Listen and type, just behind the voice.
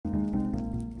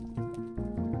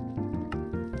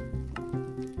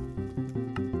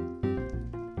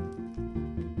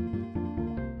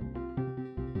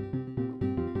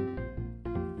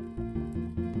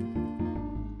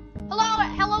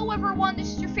Ep.1,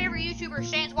 this is your favorite YouTuber,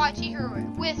 ShansYT here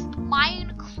with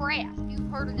Minecraft.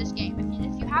 You've heard of this game.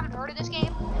 If you haven't heard of this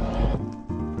game,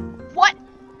 what?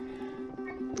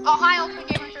 Oh, hi, Ultimate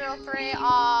Gamer 303.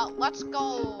 Let's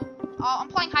go. We're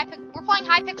playing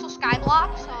Hypixel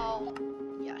Skyblock, so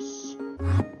yes.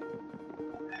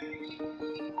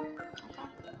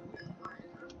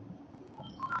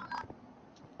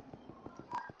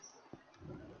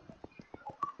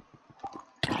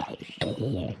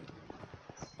 Okay.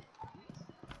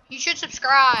 You should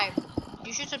subscribe.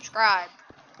 You should subscribe.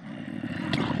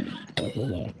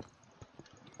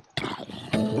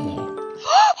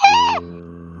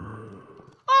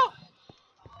 Oh!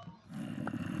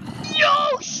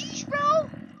 Yo, sheesh, bro!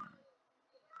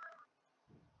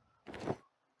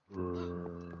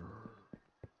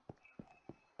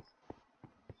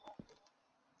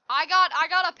 I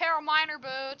got a pair of miner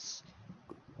boots.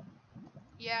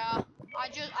 Yeah.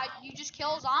 You just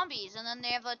kill zombies and then they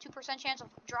have a 2% chance of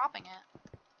dropping it.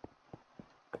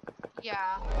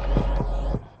 Yeah.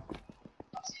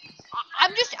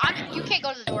 You can't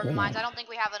go to the dwarven mines. I don't think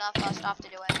we have enough stuff to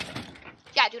do it.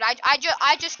 Yeah, dude,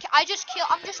 I'm just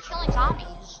killing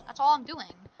zombies. That's all I'm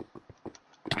doing.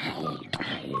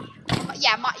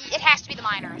 Yeah, it has to be the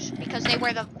miners because they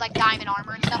wear the like diamond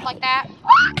armor and stuff like that.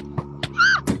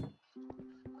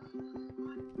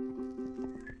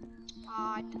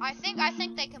 I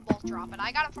think they can both drop it.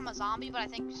 I got it from a zombie, but I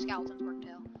think skeletons work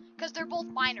too. Because they're both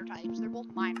miner types. They're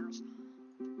both miners.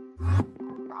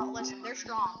 Bro, listen, they're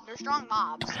strong. They're strong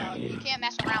mobs, so you can't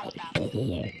mess around with them.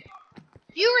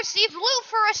 You received loot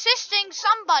for assisting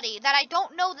somebody that I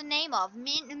don't know the name of.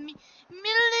 Millen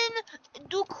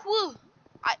Duquo.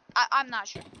 I'm not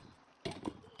sure.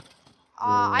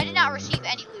 I did not receive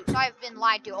any loot, so I've been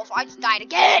lied to. Also, I just died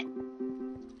again.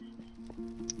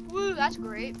 Woo, that's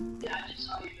great.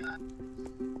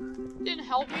 Didn't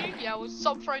help me. Yeah, with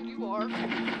some friend you are.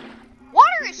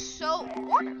 Water is so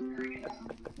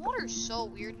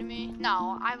weird to me.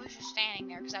 No, I was just standing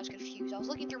there because I was confused. I was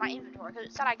looking through my inventory because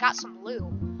it said I got some loot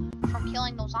from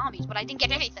killing those zombies, but I didn't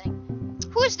get anything.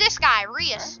 Who is this guy,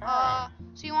 Rius?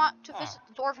 So you want to visit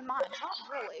the dwarven mines? Not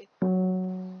really.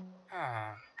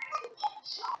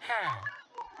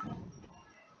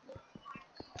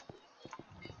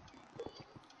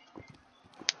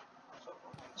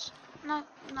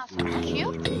 Not so much.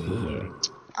 You?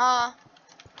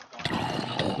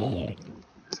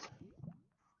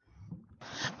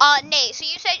 Nate, so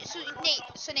you said,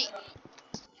 Nate.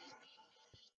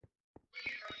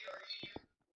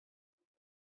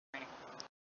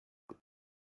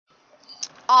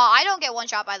 I don't get one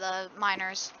shot by the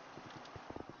miners.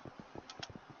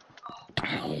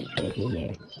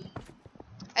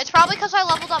 It's probably because I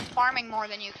leveled up farming more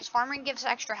than you, because farming gives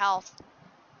extra health.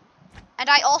 And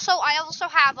I also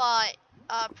have a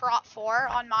prot 4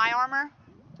 on my armor.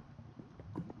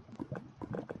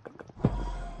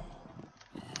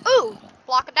 Ooh,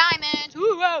 block of diamonds.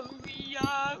 Ooh, oh,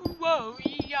 yeah, ooh, oh,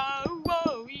 yeah, ooh,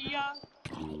 oh, yeah.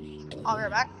 I'll be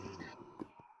right back.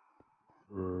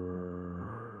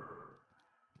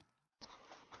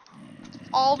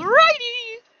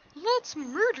 Alrighty, let's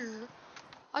murder.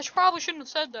 Probably shouldn't have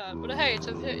said that, but hey,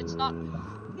 it's not.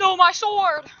 No, my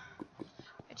sword.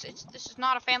 This is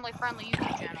not a family-friendly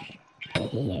YouTube channel.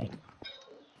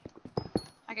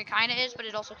 Like it kind of is, but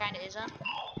it also kind of isn't.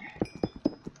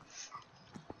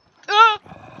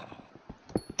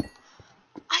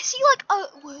 I see like a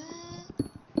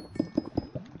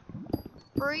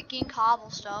breaking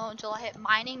cobblestone until I hit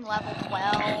mining level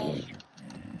 12.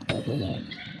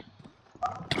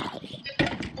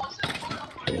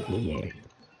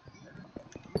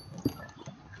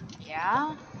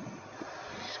 Yeah.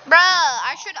 Bruh,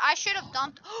 I should have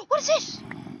dumped. What is this?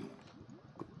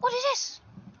 What is this?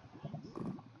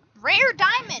 Rare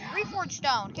diamond, reforged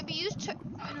stone can be used to.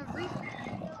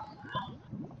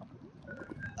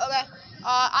 Okay.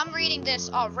 I'm reading this.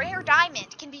 Rare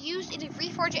diamond can be used in a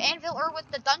reforged anvil or with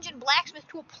the dungeon blacksmith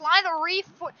to apply the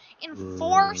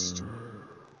enforced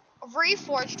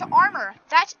reforged to armor.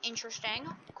 That's interesting.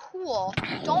 Cool.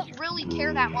 Don't really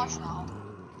care that much though.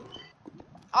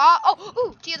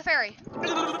 Ooh, Tea of the Fairy.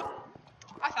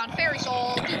 I found a fairy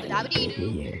soul.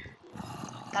 Doo-ba-da-ba-dee-doo.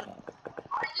 Got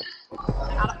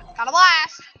a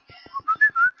blast.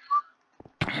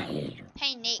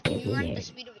 Hey Nate, can you run at the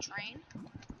speed of a train?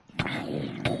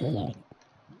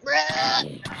 Bruh.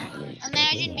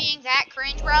 Imagine being that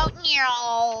cringe, bro.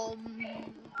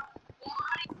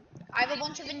 I have a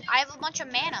bunch of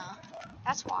mana.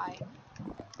 That's why.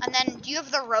 And then, do you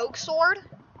have the rogue sword?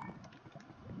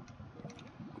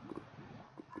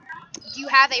 Do you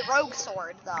have a rogue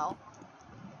sword, though?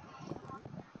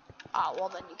 Oh, well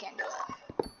then you can't do it.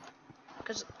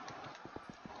 Cause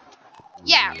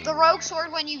yeah, the rogue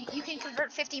sword when you can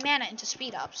convert 50 mana into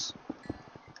speed ups.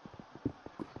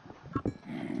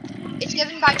 It's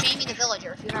given by Jamie the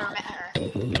Villager, if you've ever met her.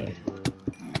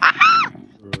 Ah!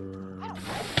 I don't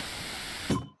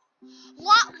know.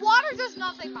 Water does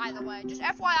nothing, by the way. Just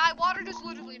FYI, water does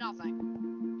literally nothing.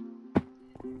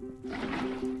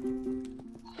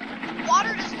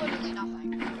 Water does literally nothing.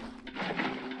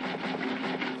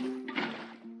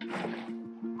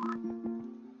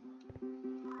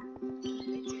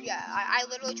 Yeah, I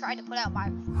literally tried to put out my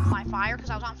fire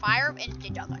because I was on fire and it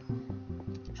did nothing.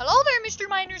 Hello there, Mr.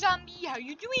 Miner Zombie. How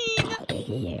you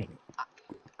doing?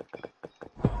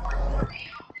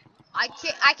 I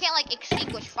can't like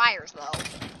extinguish fires though.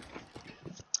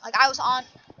 Like I was on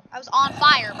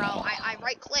fire, bro. I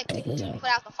right clicked to put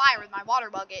out the fire with my water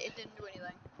bucket. It didn't do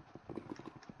anything.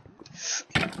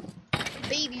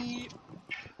 Baby.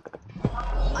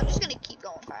 I'm just gonna keep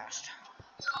going fast.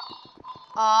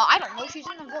 I don't know. She's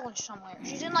in a village somewhere.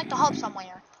 She's in like the hub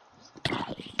somewhere.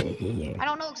 I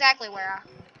don't know exactly where.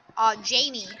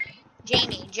 Jamie.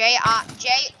 Jamie. Can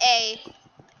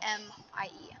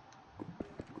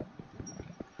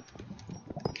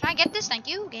I get this? Thank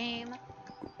you, game.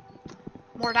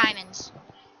 More diamonds.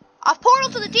 A portal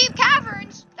to the deep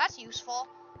caverns. That's useful.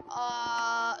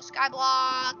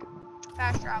 Skyblock.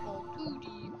 Fast travel.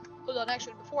 2D. Hold on,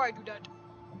 actually, before I do that.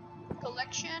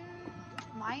 Collection.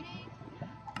 Mining.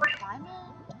 Diamond.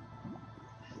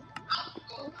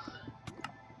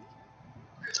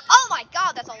 Oh my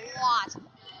god, that's a lot.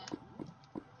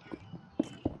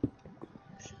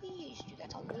 Jeez, dude,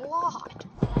 that's a lot.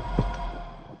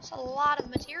 That's a lot of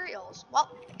materials.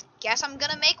 Well, guess I'm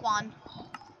gonna make one.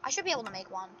 I should be able to make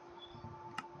one.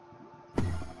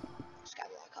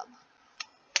 Skyblock hub.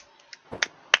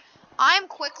 I'm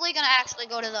quickly gonna actually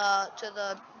go to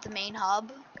the main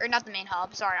hub, or not the main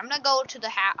hub. Sorry, I'm gonna go to the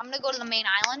main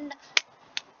island.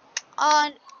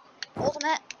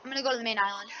 Ultimate. I'm gonna go to the main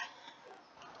island.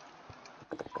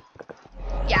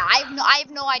 Yeah, I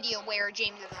have no idea where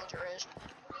James the Villager is.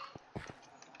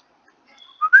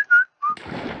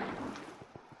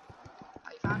 Oh,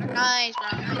 you found her. Nice, bro.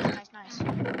 Nice.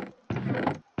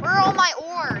 Where are all my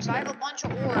ores? I have a bunch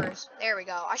of ores. There we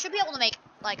go. I should be able to make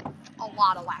like a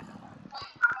lot of lava.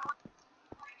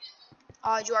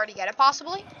 Did you already get it,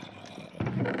 possibly?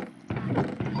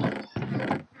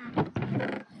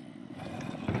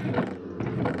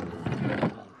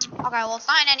 Okay, well, it's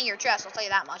not in any of your chests, I'll tell you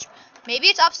that much. Maybe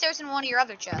it's upstairs in one of your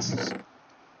other chests.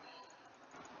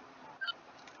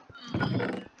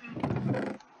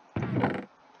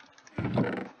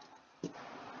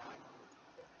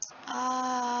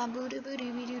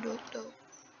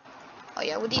 Oh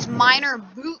yeah, with these minor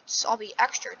boots, I'll be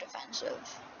extra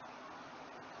defensive.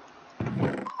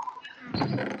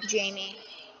 Jamie.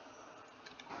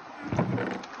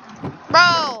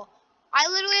 Bro, I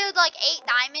literally had like 8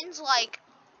 diamonds, I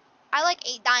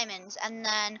 8 diamonds, and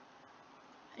then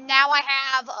now I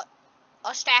have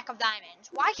a stack of diamonds.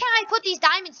 Why can't I put these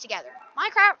diamonds together?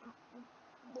 Minecraft,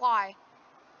 why?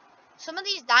 Some of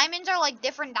these diamonds are like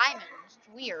different diamonds. It's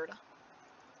weird.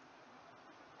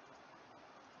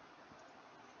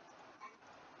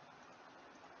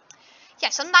 Yeah,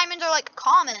 some diamonds are like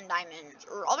common diamonds,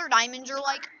 or other diamonds are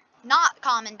like not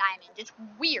common diamonds. It's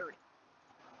weird.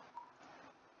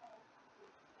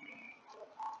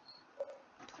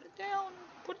 Put it down,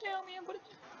 man, put it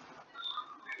down.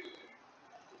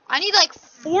 I need like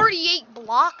 48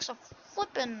 blocks of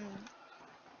flippin'.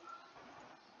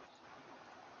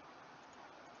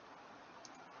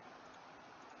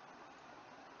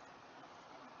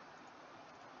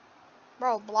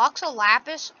 Bro, blocks of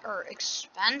lapis are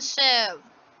expensive.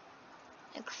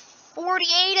 Like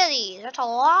 48 of these, that's a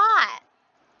lot.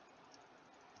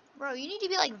 Bro, you need to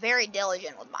be like very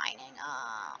diligent with mining.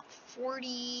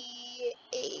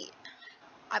 48,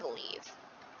 I believe.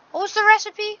 What was the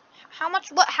recipe?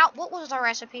 What was the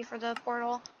recipe for the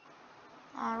portal?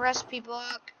 Recipe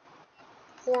book.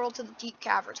 Portal to the deep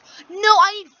caverns. No,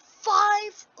 I need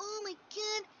 5. Oh my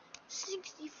god.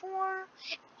 64.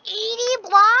 80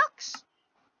 blocks?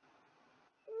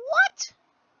 What?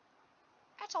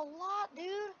 That's a lot,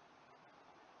 dude.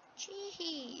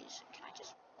 Jeez. Can I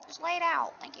just lay it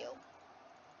out? Thank you.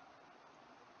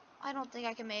 I don't think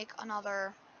I can make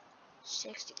another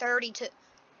 32.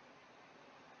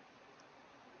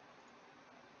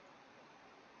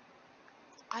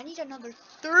 I need another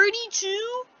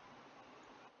 32?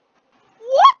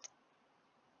 What?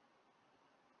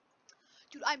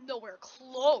 Dude, I'm nowhere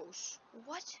close.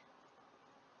 What?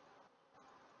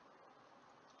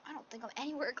 I don't think I'm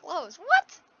anywhere close.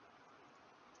 What?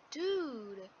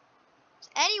 Dude.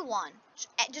 Anyone,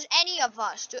 does any of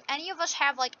us, do any of us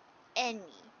have like any,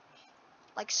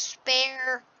 like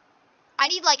spare? I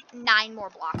need like 9 more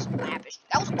blocks of lapis.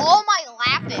 That was all my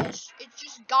lapis. It's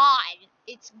just gone.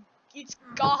 It's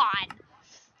gone.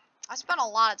 I spent a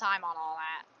lot of time on all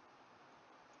that.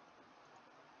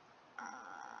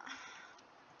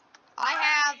 I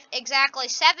have exactly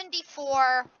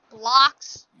 74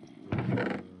 blocks.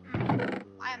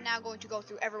 I am now going to go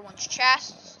through everyone's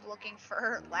chests looking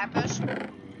for lapis.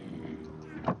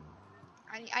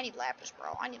 I need lapis,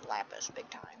 bro. I need lapis big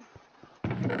time.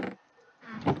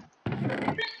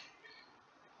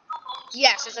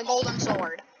 Yes, it's a golden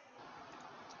sword.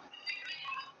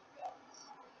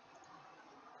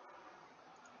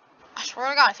 I swear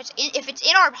to God, if it's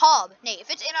in our hub, Nate, if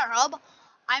it's in our hub,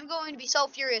 I'm going to be so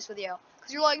furious with you.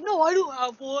 Because you're like, no, I don't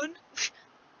have one.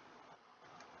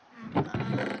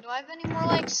 Do I have any more,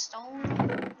 like, stone?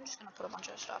 I'm just going to put a bunch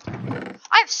of stuff there.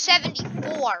 I have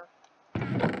 74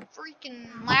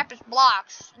 freaking lapis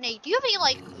blocks. Nate, do you have any,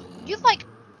 like,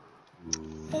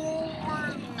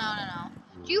 no.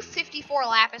 Do you have 54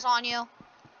 lapis on you?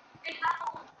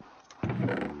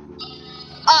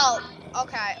 Oh,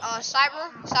 okay.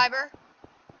 Cyber.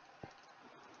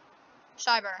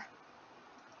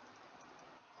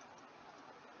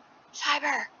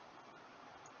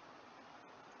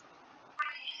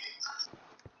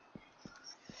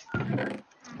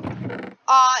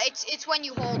 It's when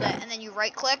you hold it, and then you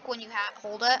right click when you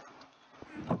hold it.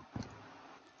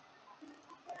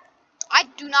 I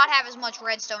do not have as much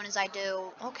redstone as I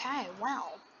do. Okay,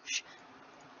 well.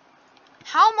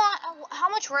 How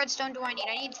much redstone do I need?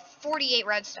 I need 48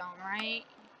 redstone, right?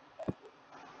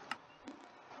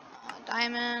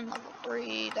 Diamond, level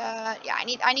 3, that. Yeah,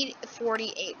 I need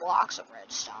 48 blocks of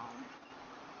redstone.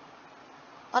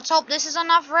 Let's hope this is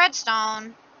enough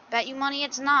redstone. Bet you money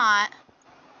it's not.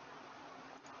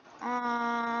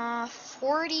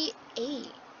 48.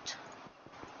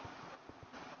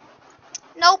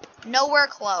 Nope, nowhere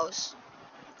close.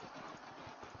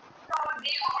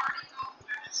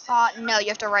 No, you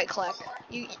have to right click.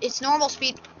 It's normal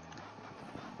speed.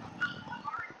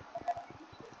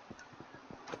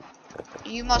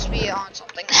 You must be on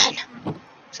something then.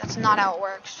 That's not how it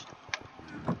works.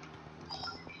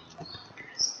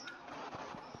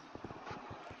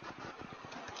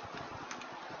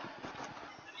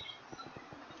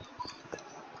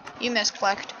 You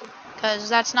misclicked, because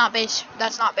that's not base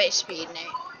speed, Nate.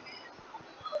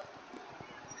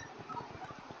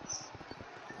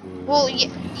 Well,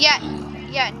 yeah,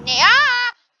 Nate.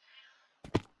 Ah!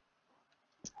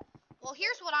 Well,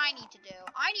 here's what I need to do.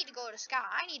 I need to go to Sky.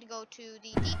 I need to go to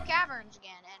the deep caverns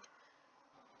again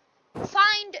and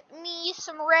find me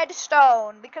some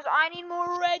redstone, because I need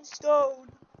more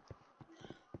redstone.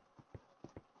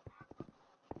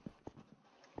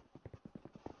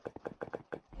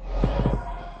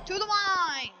 To the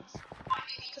mines,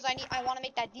 because I want to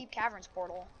make that deep caverns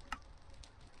portal.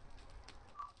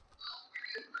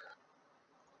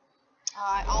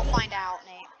 I'll find out,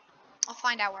 Nate. I'll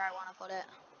find out where I want to put it.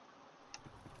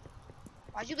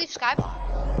 Why'd you leave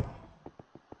Skyblock?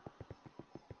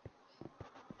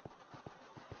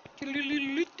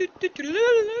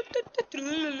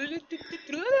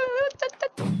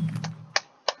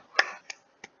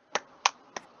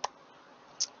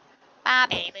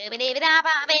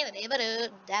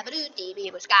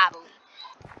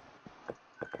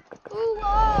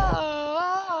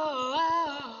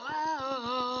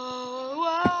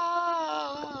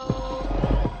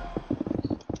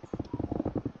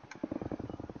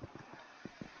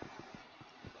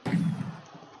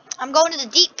 I'm going to the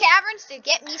deep caverns to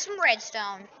get me some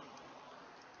redstone.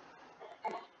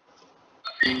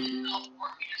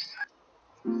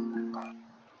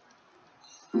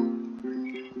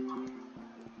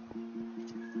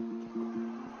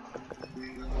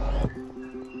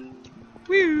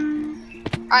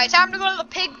 Alright, time to go to the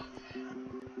pig.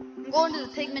 I'm going to the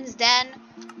pigman's den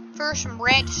for some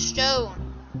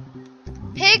redstone.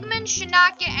 Pigmen should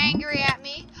not get angry at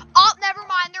me. Oh, never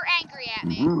mind, they're angry at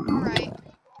me. Alright.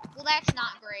 Well, that's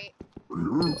not great.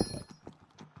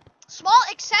 Small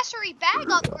accessory bag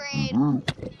upgrade. I'm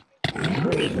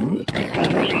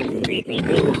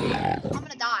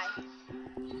gonna die.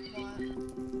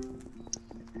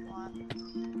 What?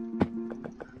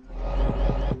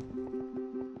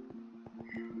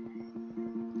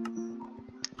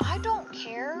 I don't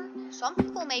care. Some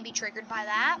people may be triggered by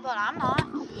that, but I'm not.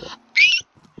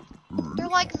 They're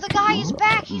like, the guy is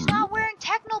back. He's not wearing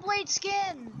Technoblade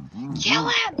skin. Kill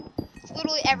him. It's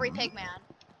literally every pig man.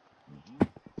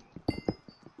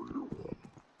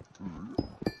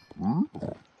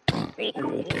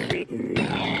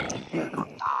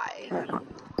 Die.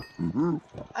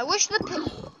 I wish the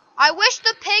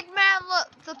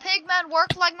pigmen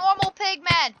worked like normal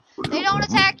pigmen. They don't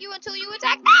attack you until you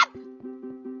attack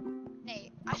them.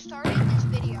 Nate, I started this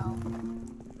video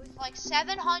with like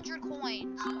 700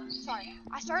 coins. Sorry,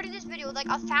 I started this video with like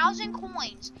 1,000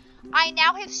 coins. I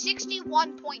now have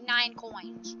 61.9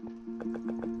 coins.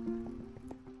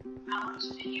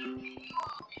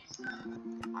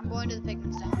 I'm going to the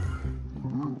pigmen's town.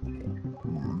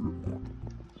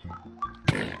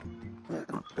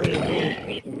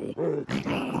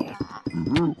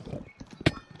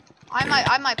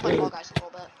 I might play Fall Guys a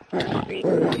little bit.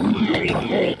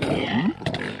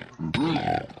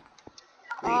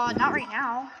 Not right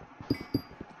now.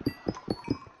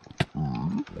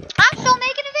 I'm still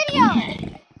making a video.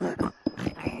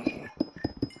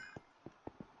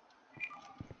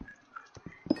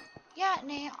 Yeah,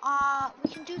 Nate, we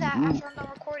can do that after I'm done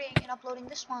recording and uploading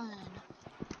this one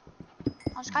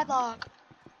on Skyblock.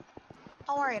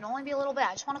 Don't worry, it'll only be a little bit.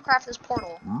 I just want to craft this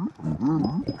portal.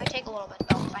 Might take a little bit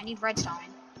though, because I need redstone.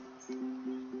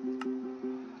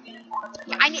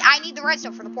 Yeah, I need the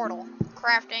redstone for the portal.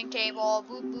 Crafting table,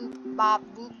 boop boop bop,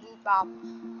 boop boop bop.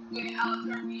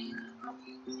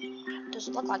 Does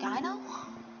it look like I know?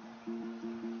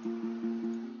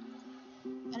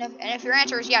 And if your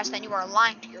answer is yes, then you are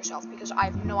lying to yourself because I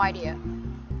have no idea.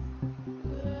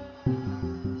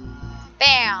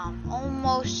 Bam!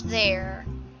 Almost there.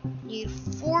 Need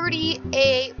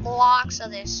 48 blocks of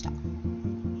this stuff.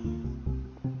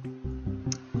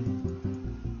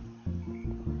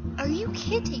 Are you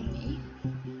kidding me?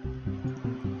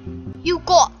 You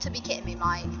got to be kidding me,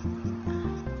 Mike.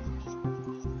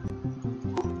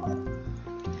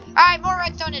 Alright, more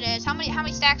redstone it is. How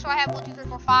many stacks do I have? 1, 2, 3,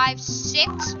 4, 5,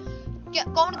 6.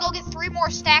 Going to go get 3 more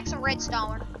stacks of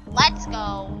redstone. Let's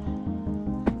go.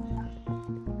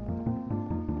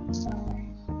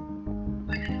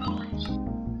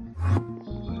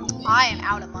 I am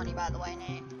out of money, by the way,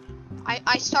 Nate.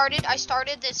 I started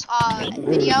this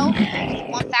video with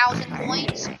 1,000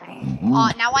 coins.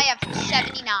 Now I have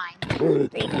 79.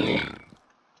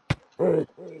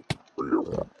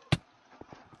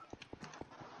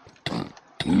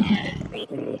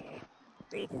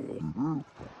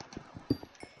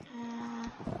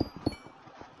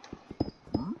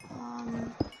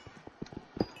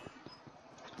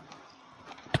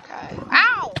 Okay.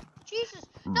 Ow! Jesus!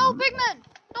 No, pigman!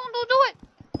 Don't do it!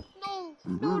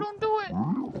 No, don't do it!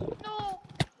 No,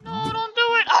 don't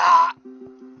do it! Ah!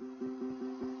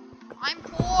 I'm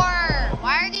poor!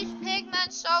 Why are these pigmen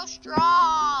so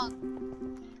strong?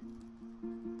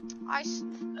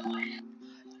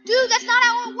 Dude, that's not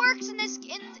how it works in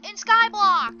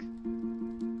Skyblock!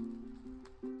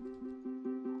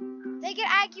 They get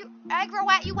aggro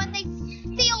at you when they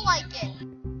feel like it!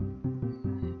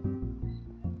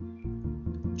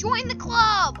 Join the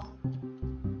club!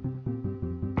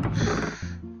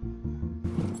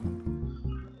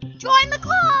 Join the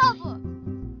club!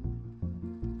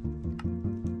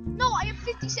 No, I have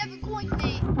 57 coins,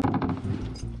 mate.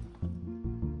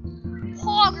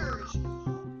 Hoggers!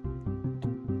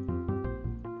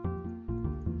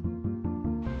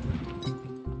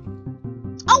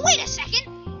 Oh, wait a second!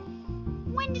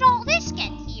 When did all this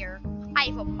get here? I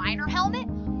have a miner helmet,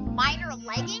 miner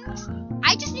leggings.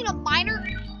 I just need a miner.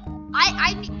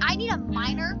 I need a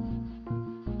miner.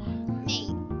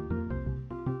 Nate.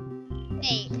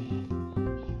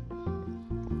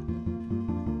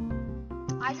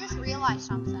 I just realized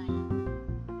something.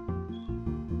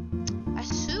 As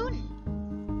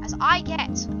soon as I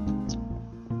get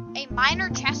a miner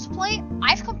chest plate,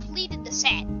 I've completed the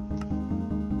set.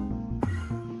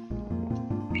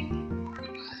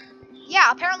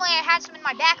 Yeah, apparently I had some in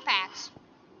my backpacks.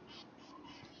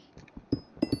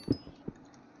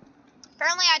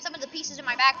 Apparently I had some of the pieces in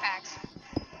my backpacks.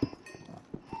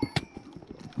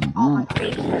 Oh my god.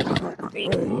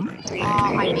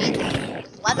 I made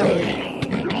leather.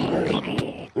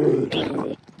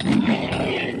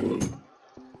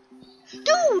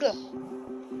 Dude!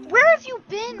 Where have you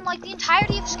been like the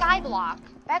entirety of Skyblock?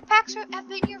 Backpacks have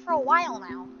been here for a while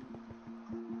now.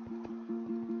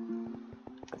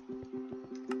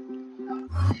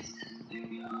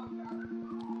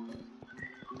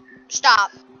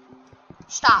 Stop.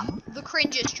 Stop. The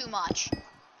cringe is too much.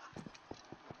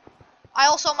 I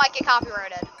also might get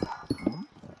copyrighted.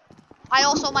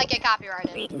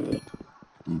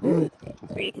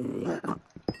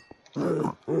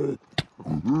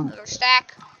 Another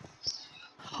stack.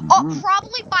 Oh,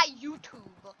 probably by YouTube.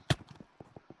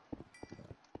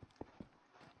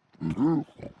 You're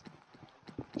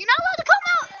not allowed to come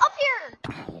up here!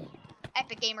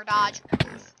 Epic gamer dodge.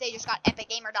 They just got epic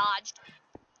gamer dodged.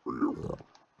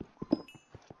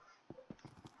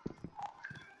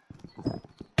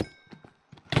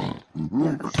 Die,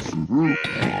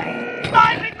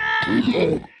 big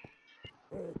man!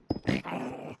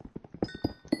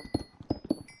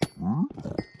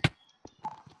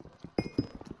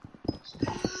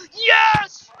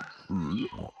 Yes!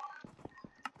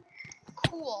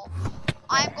 Cool.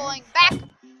 I'm going back.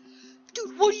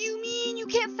 Dude, what do you mean you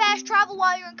can't fast travel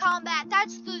while you're in combat?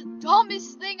 That's the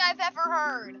dumbest thing I've ever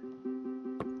heard.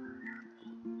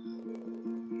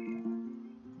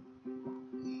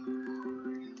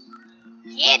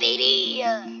 Yeah, baby!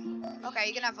 Okay,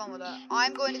 you can have fun with that.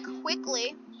 I'm going to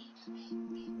quickly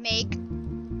make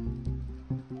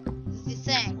the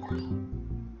thing.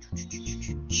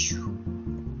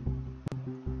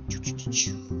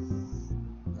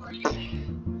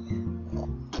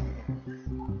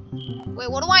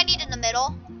 Wait, what do I need in the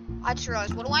middle? I just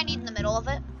realized, what do I need in the middle of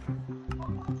it?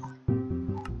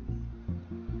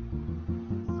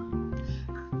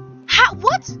 How?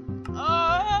 What?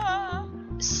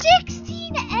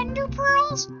 16 ender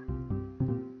pearls?